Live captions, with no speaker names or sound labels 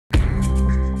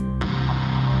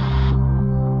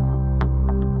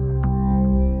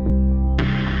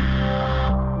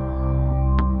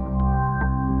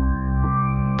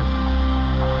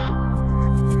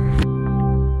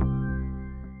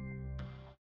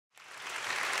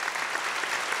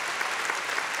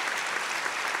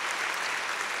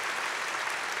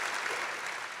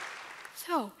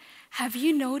So, have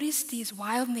you noticed these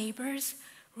wild neighbors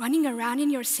running around in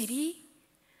your city?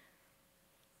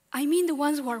 I mean the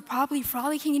ones who are probably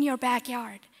frolicking in your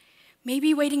backyard,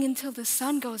 maybe waiting until the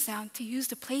sun goes down to use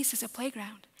the place as a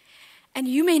playground. And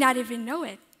you may not even know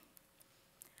it.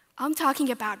 I'm talking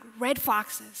about red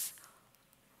foxes,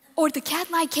 or the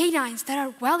cat-like canines that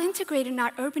are well integrated in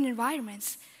our urban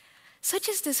environments, such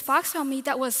as this fox family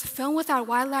that was filmed with our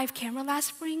wildlife camera last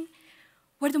spring,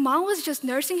 where the mom was just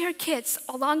nursing her kids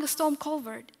along a stone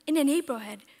culvert in a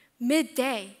neighborhood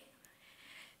midday.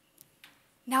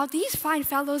 Now, these fine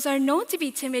fellows are known to be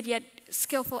timid yet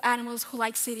skillful animals who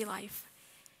like city life.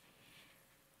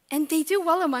 And they do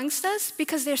well amongst us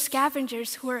because they're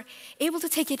scavengers who are able to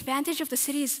take advantage of the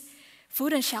city's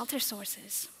food and shelter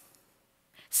sources.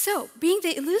 So, being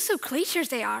the elusive creatures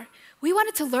they are, we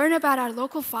wanted to learn about our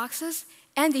local foxes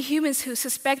and the humans who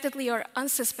suspectedly or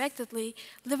unsuspectedly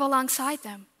live alongside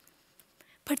them.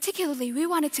 Particularly, we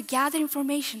wanted to gather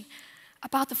information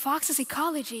about the foxes'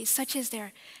 ecology, such as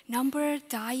their number,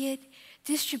 diet,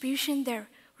 distribution, their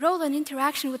role and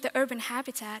interaction with the urban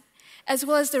habitat, as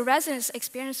well as the residents'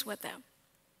 experience with them.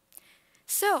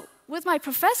 So, with my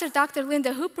professor, Dr.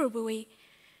 Linda Hooper-Bowie,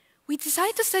 we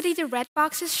decided to study the red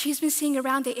foxes she's been seeing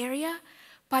around the area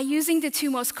by using the two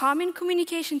most common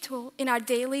communication tools in our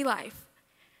daily life: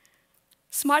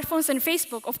 smartphones and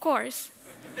Facebook, of course.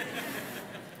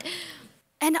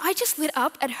 And I just lit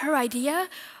up at her idea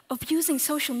of using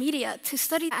social media to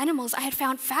study animals I had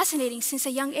found fascinating since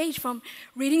a young age, from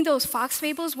reading those fox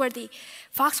fables where the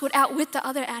fox would outwit the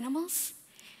other animals.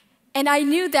 And I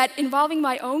knew that involving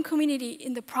my own community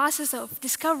in the process of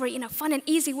discovery in a fun and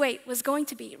easy way was going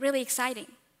to be really exciting.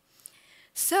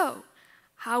 So,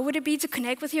 how would it be to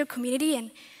connect with your community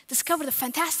and discover the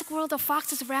fantastic world of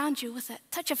foxes around you with a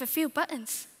touch of a few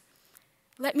buttons?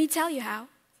 Let me tell you how.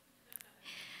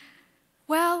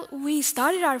 Well, we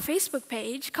started our Facebook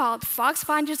page called Fox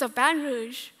Finders of Baton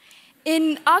Rouge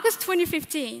in August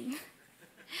 2015.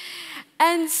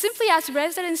 And simply asked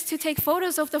residents to take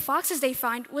photos of the foxes they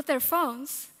find with their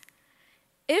phones,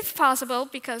 if possible,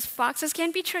 because foxes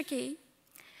can be tricky,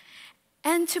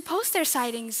 and to post their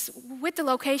sightings with the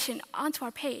location onto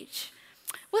our page,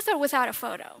 with or without a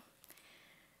photo.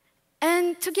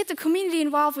 And to get the community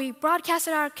involved, we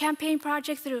broadcasted our campaign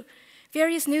project through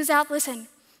various news outlets and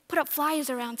put up flyers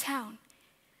around town,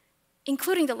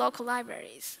 including the local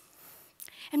libraries.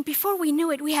 And before we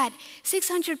knew it, we had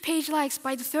 600 page likes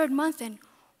by the third month and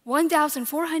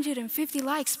 1,450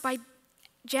 likes by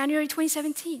January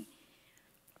 2017.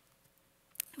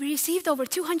 We received over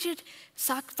 200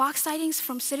 fox sightings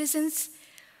from citizens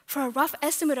for a rough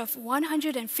estimate of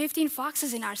 115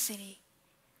 foxes in our city.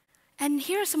 And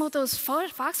here are some of those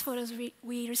fox photos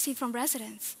we received from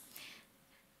residents.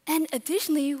 And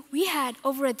additionally, we had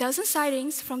over a dozen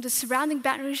sightings from the surrounding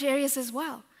Baton Rouge areas as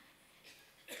well.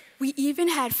 We even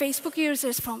had Facebook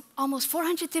users from almost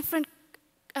 400 different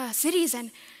cities and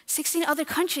 16 other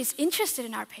countries interested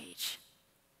in our page.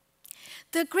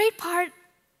 The great part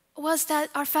was that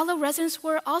our fellow residents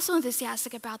were also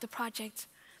enthusiastic about the project,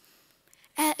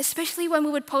 especially when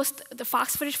we would post the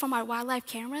fox footage from our wildlife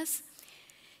cameras.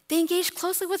 They engaged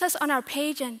closely with us on our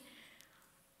page, and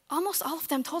almost all of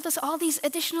them told us all these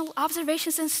additional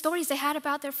observations and stories they had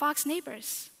about their fox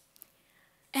neighbors.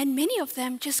 And many of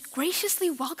them just graciously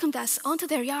welcomed us onto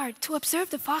their yard to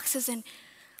observe the foxes and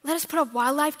let us put up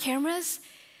wildlife cameras,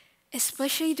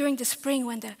 especially during the spring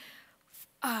when the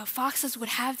foxes would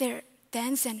have their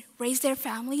dens and raise their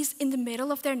families in the middle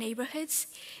of their neighborhoods,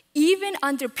 even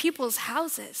under people's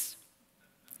houses.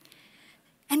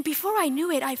 And before I knew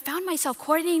it, I found myself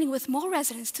coordinating with more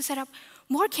residents to set up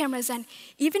more cameras and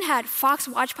even had fox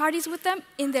watch parties with them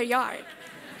in their yard.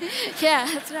 Yeah,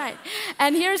 that's right.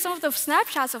 And here are some of the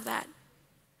snapshots of that.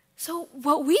 So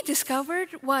what we discovered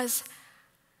was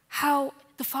how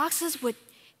the foxes would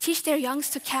teach their youngs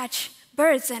to catch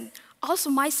birds and also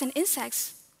mice and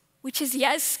insects, which is,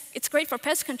 yes, it's great for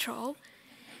pest control.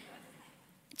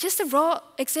 Just a raw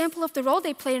example of the role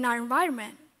they play in our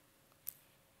environment.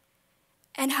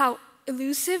 And how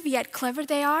elusive yet clever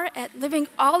they are at living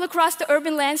all across the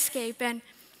urban landscape, and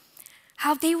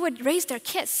how they would raise their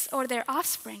kids or their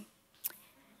offspring.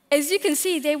 As you can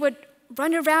see, they would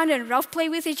run around and rough play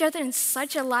with each other in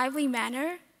such a lively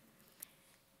manner,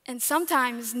 and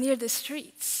sometimes near the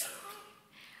streets.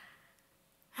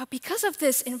 Now, because of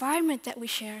this environment that we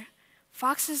share,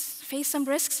 foxes face some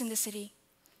risks in the city.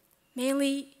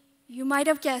 Mainly, you might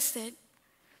have guessed it,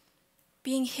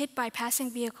 being hit by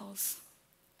passing vehicles.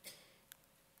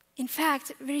 In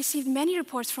fact, we received many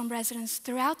reports from residents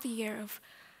throughout the year of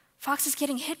foxes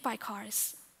getting hit by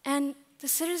cars, and the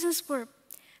citizens were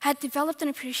had developed an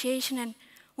appreciation and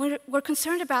were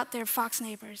concerned about their fox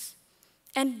neighbors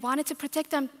and wanted to protect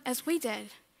them as we did.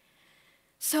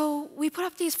 So we put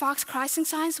up these fox crossing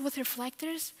signs with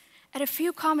reflectors at a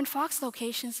few common fox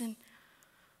locations and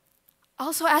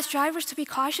also asked drivers to be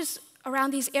cautious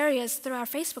around these areas through our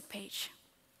Facebook page.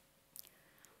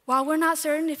 While we're not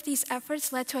certain if these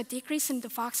efforts led to a decrease in the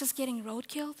foxes getting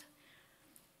roadkilled,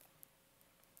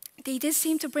 they did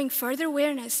seem to bring further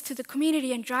awareness to the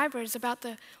community and drivers about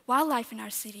the wildlife in our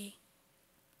city.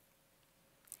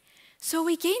 So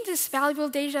we gained this valuable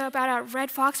data about our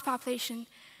red fox population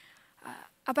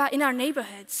in our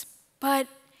neighborhoods, but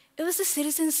it was the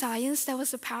citizen science that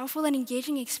was a powerful and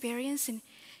engaging experience in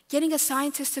getting a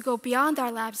scientist to go beyond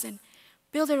our labs and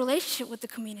build a relationship with the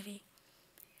community.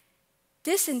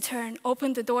 This, in turn,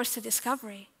 opened the doors to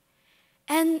discovery.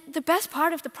 And the best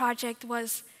part of the project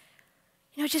was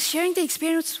just sharing the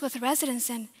experience with residents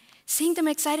and seeing them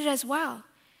excited as well,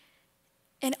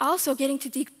 and also getting to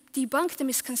debunk the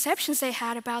misconceptions they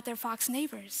had about their fox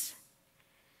neighbors.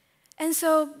 And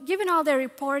so, given all their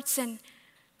reports and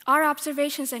our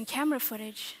observations and camera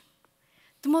footage,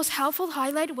 the most helpful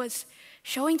highlight was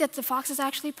showing that the foxes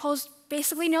actually pose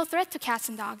basically no threat to cats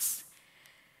and dogs,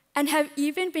 and have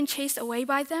even been chased away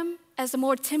by them as the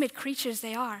more timid creatures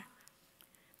they are.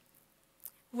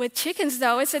 With chickens,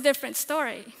 though, it's a different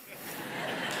story,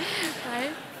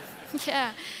 right?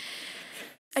 Yeah.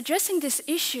 Addressing this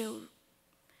issue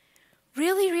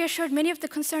really reassured many of the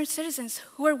concerned citizens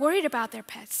who were worried about their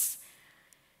pets,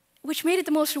 which made it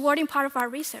the most rewarding part of our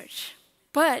research.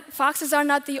 But foxes are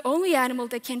not the only animal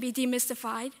that can be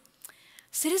demystified.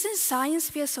 Citizen science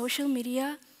via social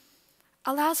media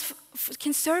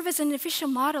can serve as an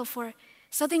efficient model for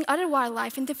studying other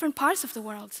wildlife in different parts of the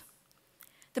world.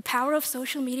 The power of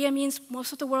social media means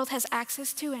most of the world has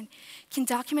access to and can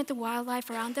document the wildlife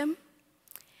around them.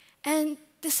 And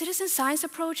the citizen science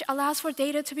approach allows for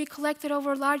data to be collected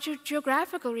over larger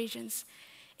geographical regions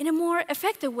in a more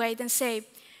effective way than, say,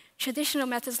 traditional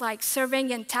methods like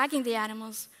surveying and tagging the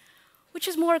animals, which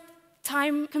is more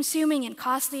time-consuming and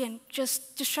costly and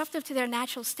just disruptive to their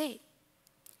natural state.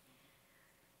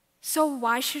 So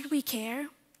why should we care?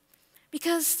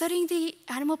 Because studying the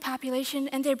animal population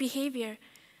and their behavior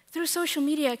through social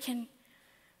media can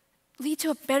lead to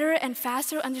a better and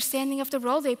faster understanding of the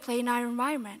role they play in our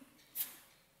environment.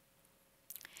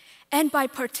 And by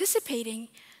participating,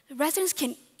 the residents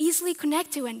can easily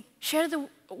connect to and share the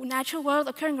natural world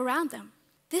occurring around them.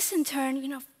 This, in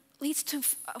turn, leads to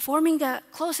forming a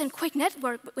close and quick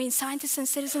network between scientists and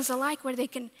citizens alike where they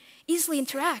can easily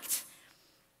interact.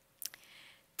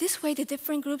 This way, the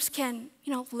different groups can,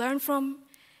 learn from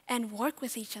and work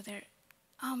with each other,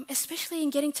 especially in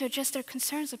getting to address their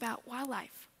concerns about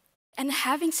wildlife. And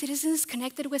having citizens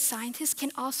connected with scientists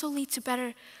can also lead to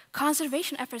better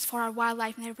conservation efforts for our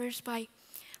wildlife neighbors by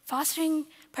fostering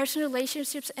personal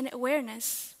relationships and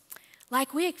awareness,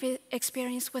 like we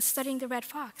experienced with studying the red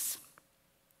fox.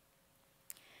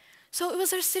 So it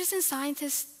was our citizen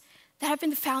scientists that have been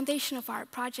the foundation of our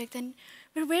project, and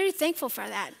we're very thankful for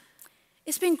that.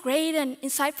 It's been great and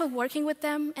insightful working with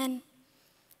them, and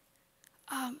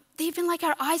they've been like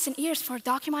our eyes and ears for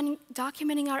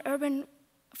documenting our urban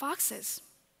foxes.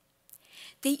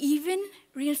 They even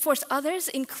reinforce others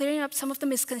in clearing up some of the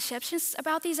misconceptions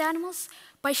about these animals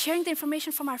by sharing the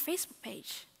information from our Facebook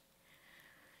page.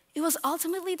 It was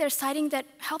ultimately their sighting that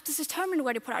helped us determine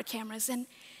where to put our cameras, and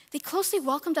they closely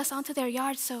welcomed us onto their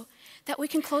yard so that we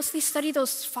can closely study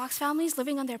those fox families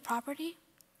living on their property.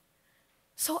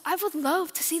 So I would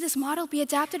love to see this model be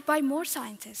adapted by more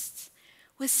scientists,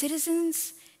 with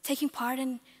citizens taking part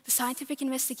in the scientific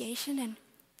investigation and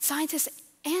scientists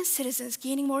and citizens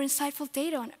gaining more insightful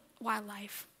data on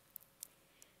wildlife.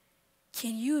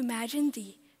 Can you imagine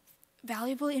the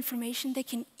valuable information that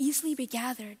can easily be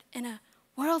gathered in a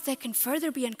world that can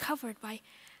further be uncovered by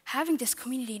having this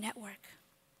community network?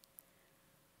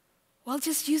 Well,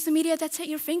 just use the media that's at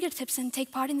your fingertips and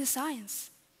take part in the science.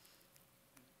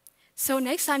 So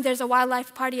next time there's a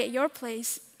wildlife party at your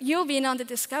place, you'll be in on the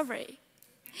discovery.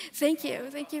 Thank you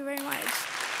very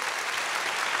much.